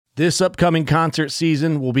This upcoming concert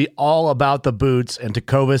season will be all about the boots, and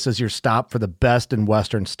Tecovas is your stop for the best in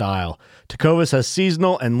Western style. Tecovas has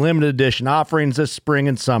seasonal and limited edition offerings this spring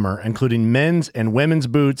and summer, including men's and women's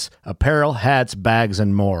boots, apparel, hats, bags,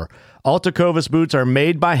 and more. All Tecovas boots are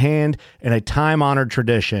made by hand in a time-honored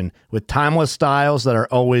tradition with timeless styles that are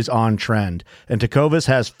always on trend. And Tecovas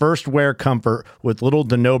has first wear comfort with little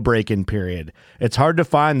to no break-in period. It's hard to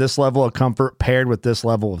find this level of comfort paired with this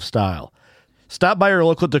level of style. Stop by your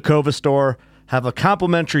local Tecovas store, have a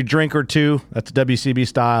complimentary drink or two, that's WCB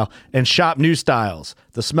style, and shop new styles.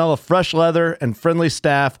 The smell of fresh leather and friendly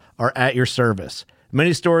staff are at your service.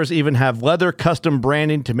 Many stores even have leather custom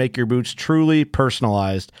branding to make your boots truly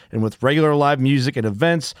personalized. And with regular live music and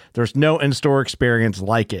events, there's no in-store experience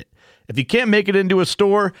like it. If you can't make it into a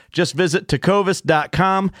store, just visit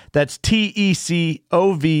tecovas.com. That's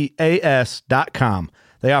TECOVAS.com.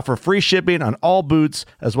 They offer free shipping on all boots,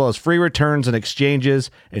 as well as free returns and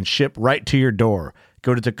exchanges, and ship right to your door.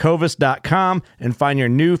 Go to tecovas.com and find your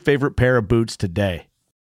new favorite pair of boots today.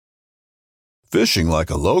 Fishing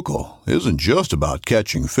like a local isn't just about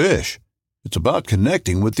catching fish. It's about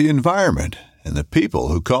connecting with the environment and the people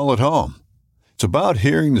who call it home. It's about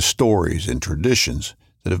hearing the stories and traditions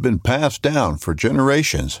that have been passed down for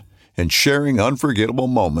generations and sharing unforgettable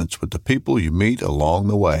moments with the people you meet along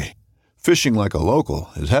the way. Fishing like a local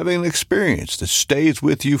is having an experience that stays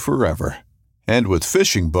with you forever. And with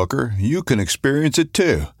Fishing Booker, you can experience it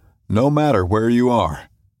too, no matter where you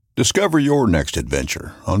are. Discover your next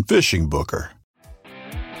adventure on Fishing Booker.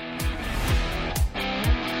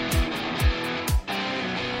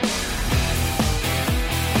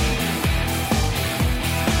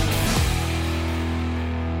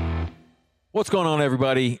 What's going on,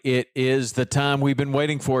 everybody? It is the time we've been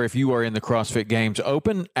waiting for. If you are in the CrossFit Games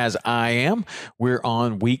Open, as I am, we're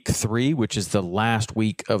on week 3, which is the last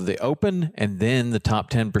week of the Open, and then the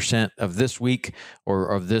top 10% of this week or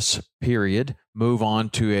of this period move on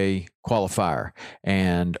to a qualifier.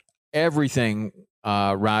 And everything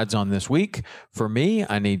rides on this week. For me,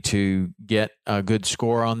 I need to get a good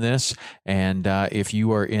score on this. And if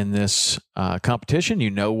you are in this competition,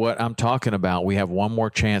 you know what I'm talking about. We have one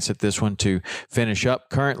more chance at this one to finish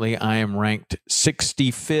up. Currently, I am ranked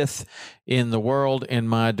 65th in the world in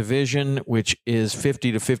my division, which is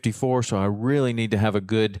 50 to 54. So I really need to have a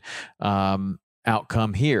good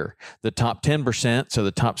outcome here. The top 10%, so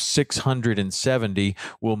the top 670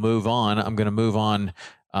 will move on. I'm going to move on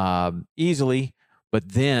easily.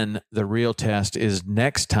 But then the real test is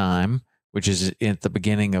next time, which is at the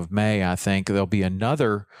beginning of May, I think. There'll be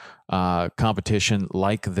another competition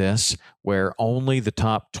like this where only the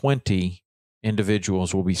top 20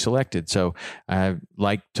 individuals will be selected. So I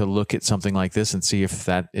like to look at something like this and see if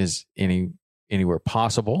that is anywhere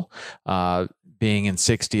possible. Being in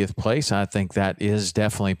 60th place, I think that is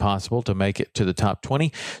definitely possible to make it to the top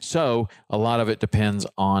 20. So a lot of it depends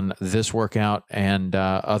on this workout and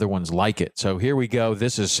other ones like it. So here we go.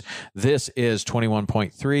 This is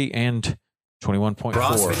 21.3 and 21.4.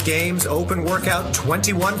 CrossFit Games Open Workout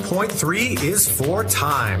 21.3 is for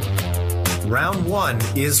time. Round 1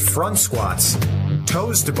 is front squats,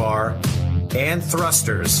 toes to bar, and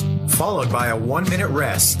thrusters, followed by a 1-minute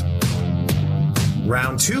rest.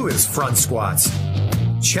 Round 2 is front squats,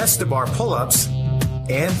 chest to bar pull-ups,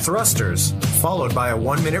 and thrusters, followed by a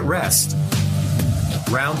 1-minute rest.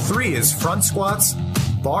 Round 3 is front squats,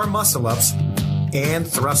 bar muscle-ups, and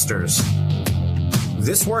thrusters.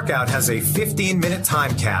 This workout has a 15-minute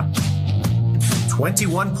time cap.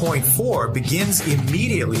 21.4 begins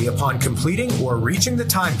immediately upon completing or reaching the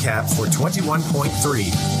time cap for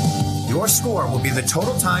 21.3. Your score will be the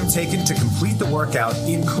total time taken to complete the workout,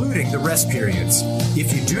 including the rest periods.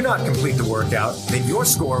 If you do not complete the workout, then your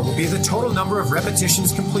score will be the total number of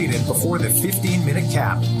repetitions completed before the 15-minute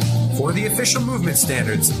cap. For the official movement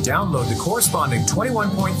standards, download the corresponding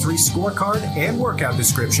 21.3 scorecard and workout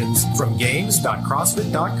descriptions from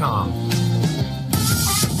games.crossfit.com.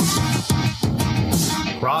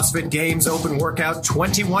 CrossFit Games Open Workout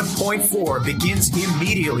 21.4 begins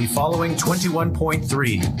immediately following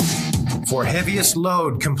 21.3. For heaviest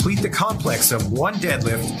load, complete the complex of 1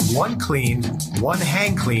 deadlift, 1 clean, 1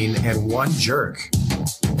 hang clean, and 1 jerk.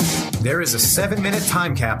 There is a 7-minute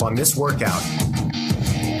time cap on this workout.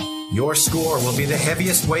 Your score will be the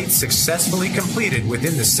heaviest weight successfully completed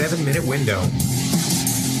within the 7-minute window.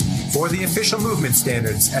 For the official movement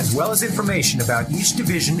standards, as well as information about each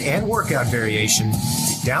division and workout variation,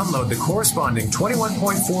 download the corresponding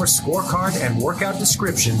 21.4 scorecard and workout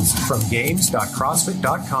descriptions from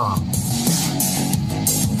games.crossfit.com.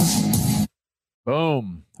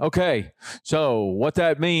 Boom. Okay. So what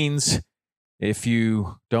that means, if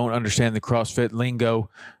you don't understand the CrossFit lingo,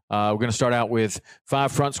 We're going to start out with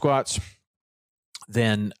 5 front squats,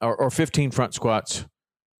 then or 15 front squats.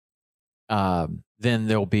 Then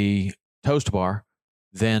there'll be toe to bar,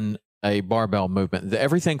 then a barbell movement.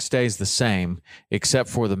 Everything stays the same except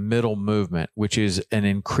for the middle movement, which is an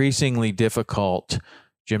increasingly difficult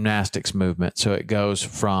gymnastics movement. So it goes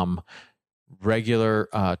from regular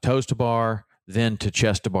toes to bar, then to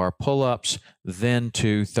chest to bar pull-ups, then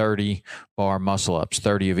to 30 bar muscle-ups,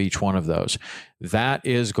 30 of each one of those. That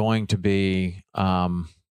is going to be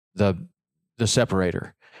the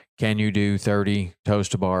separator. Can you do 30 toes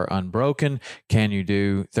to bar unbroken? Can you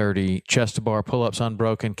do 30 chest to bar pull-ups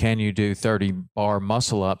unbroken? Can you do 30 bar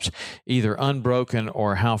muscle-ups either unbroken,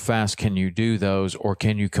 or how fast can you do those, or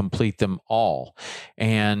can you complete them all?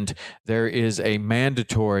 And there is a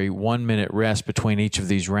mandatory 1-minute rest between each of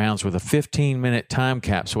these rounds with a 15-minute time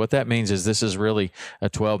cap. So what that means is this is really a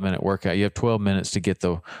 12-minute workout. You have 12 minutes to get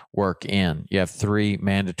the work in. You have 3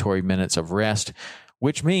 mandatory minutes of rest,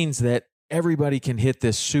 which means that everybody can hit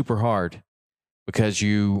this super hard because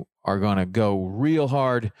you are going to go real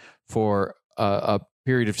hard for a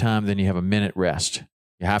period of time. Then you have a minute rest.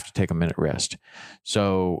 You have to take a minute rest.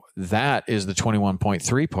 So that is the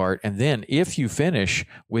 21.3 part. And then if you finish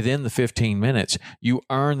within the 15 minutes, you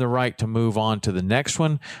earn the right to move on to the next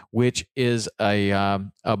one, which is a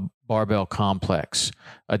barbell complex,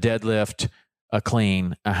 a deadlift, a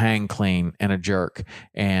clean, a hang clean, and a jerk.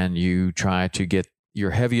 And you try to get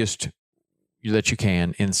your heaviest that you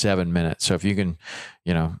can in 7 minutes. So if you can,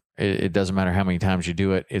 it doesn't matter how many times you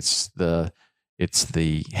do it. It's the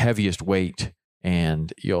heaviest weight,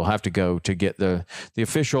 and you'll have to go to get the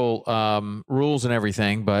official rules and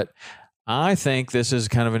everything. But I think this is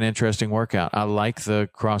kind of an interesting workout. I like the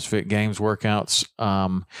CrossFit Games workouts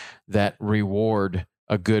that reward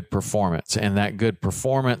a good performance, and that good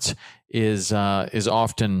performance is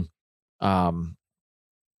often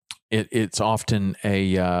it's often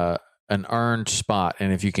an earned spot,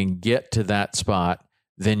 and if you can get to that spot,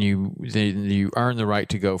 then you earn the right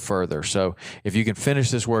to go further. So if you can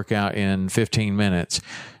finish this workout in 15 minutes,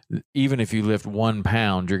 even if you lift 1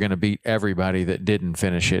 pound, you're going to beat everybody that didn't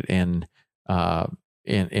finish it in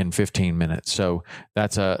 15 minutes. So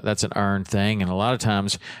that's an earned thing. And a lot of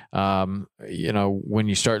times, when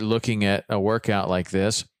you start looking at a workout like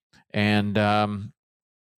this and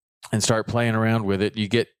start playing around with it, you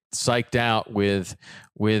get psyched out with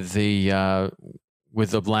the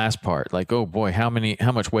last part. Like, oh boy, how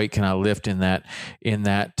much weight can I lift in that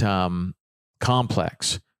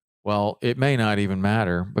complex? Well, it may not even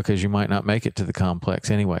matter because you might not make it to the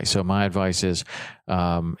complex anyway. So my advice is,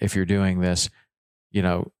 if you're doing this,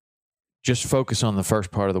 just focus on the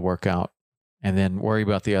first part of the workout and then worry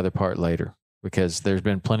about the other part later, because there's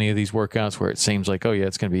been plenty of these workouts where it seems like, oh yeah,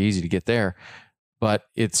 it's going to be easy to get there, but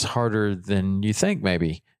it's harder than you think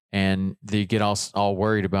maybe. And you get all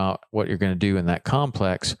worried about what you're going to do in that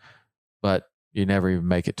complex, but you never even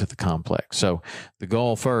make it to the complex. So the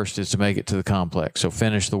goal first is to make it to the complex. So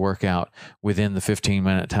finish the workout within the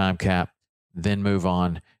 15-minute time cap, then move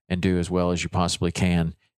on and do as well as you possibly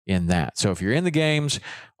can in that. So if you're in the games,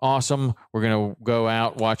 awesome. We're going to go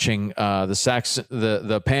out watching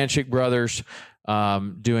the Panchik brothers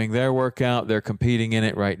doing their workout. They're competing in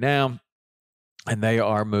it right now, and they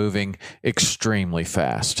are moving extremely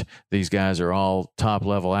fast. These guys are all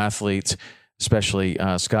top-level athletes, especially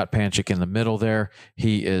Scott Panchik in the middle there.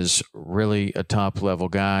 He is really a top-level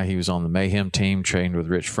guy. He was on the Mayhem team, trained with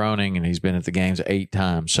Rich Froning, and he's been at the games 8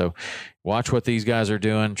 times. So watch what these guys are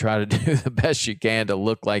doing. Try to do the best you can to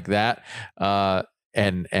look like that,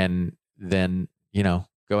 and then,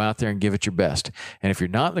 go out there and give it your best. And if you're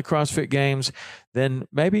not in the CrossFit Games, then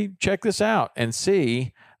maybe check this out and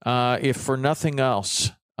see if for nothing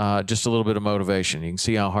else, just a little bit of motivation. You can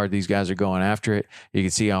see how hard these guys are going after it. You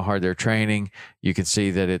can see how hard they're training. You can see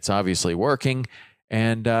that it's obviously working,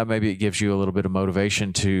 and maybe it gives you a little bit of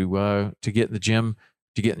motivation to get in the gym,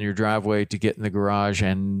 to get in your driveway, to get in the garage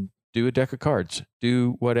and do a deck of cards.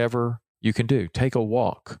 Do whatever you can do. Take a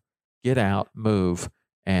walk, get out, move,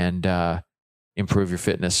 and improve your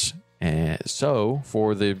fitness. And so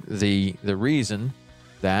for the reason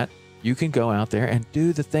that you can go out there and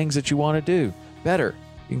do the things that you want to do better.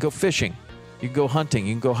 You can go fishing. You can go hunting.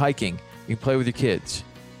 You can go hiking. You can play with your kids.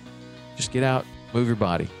 Just get out, move your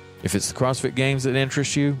body. If it's the CrossFit Games that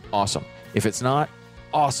interest you, awesome. If it's not,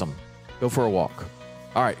 awesome. Go for a walk.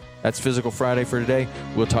 All right, that's Physical Friday for today.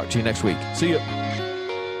 We'll talk to you next week. See ya.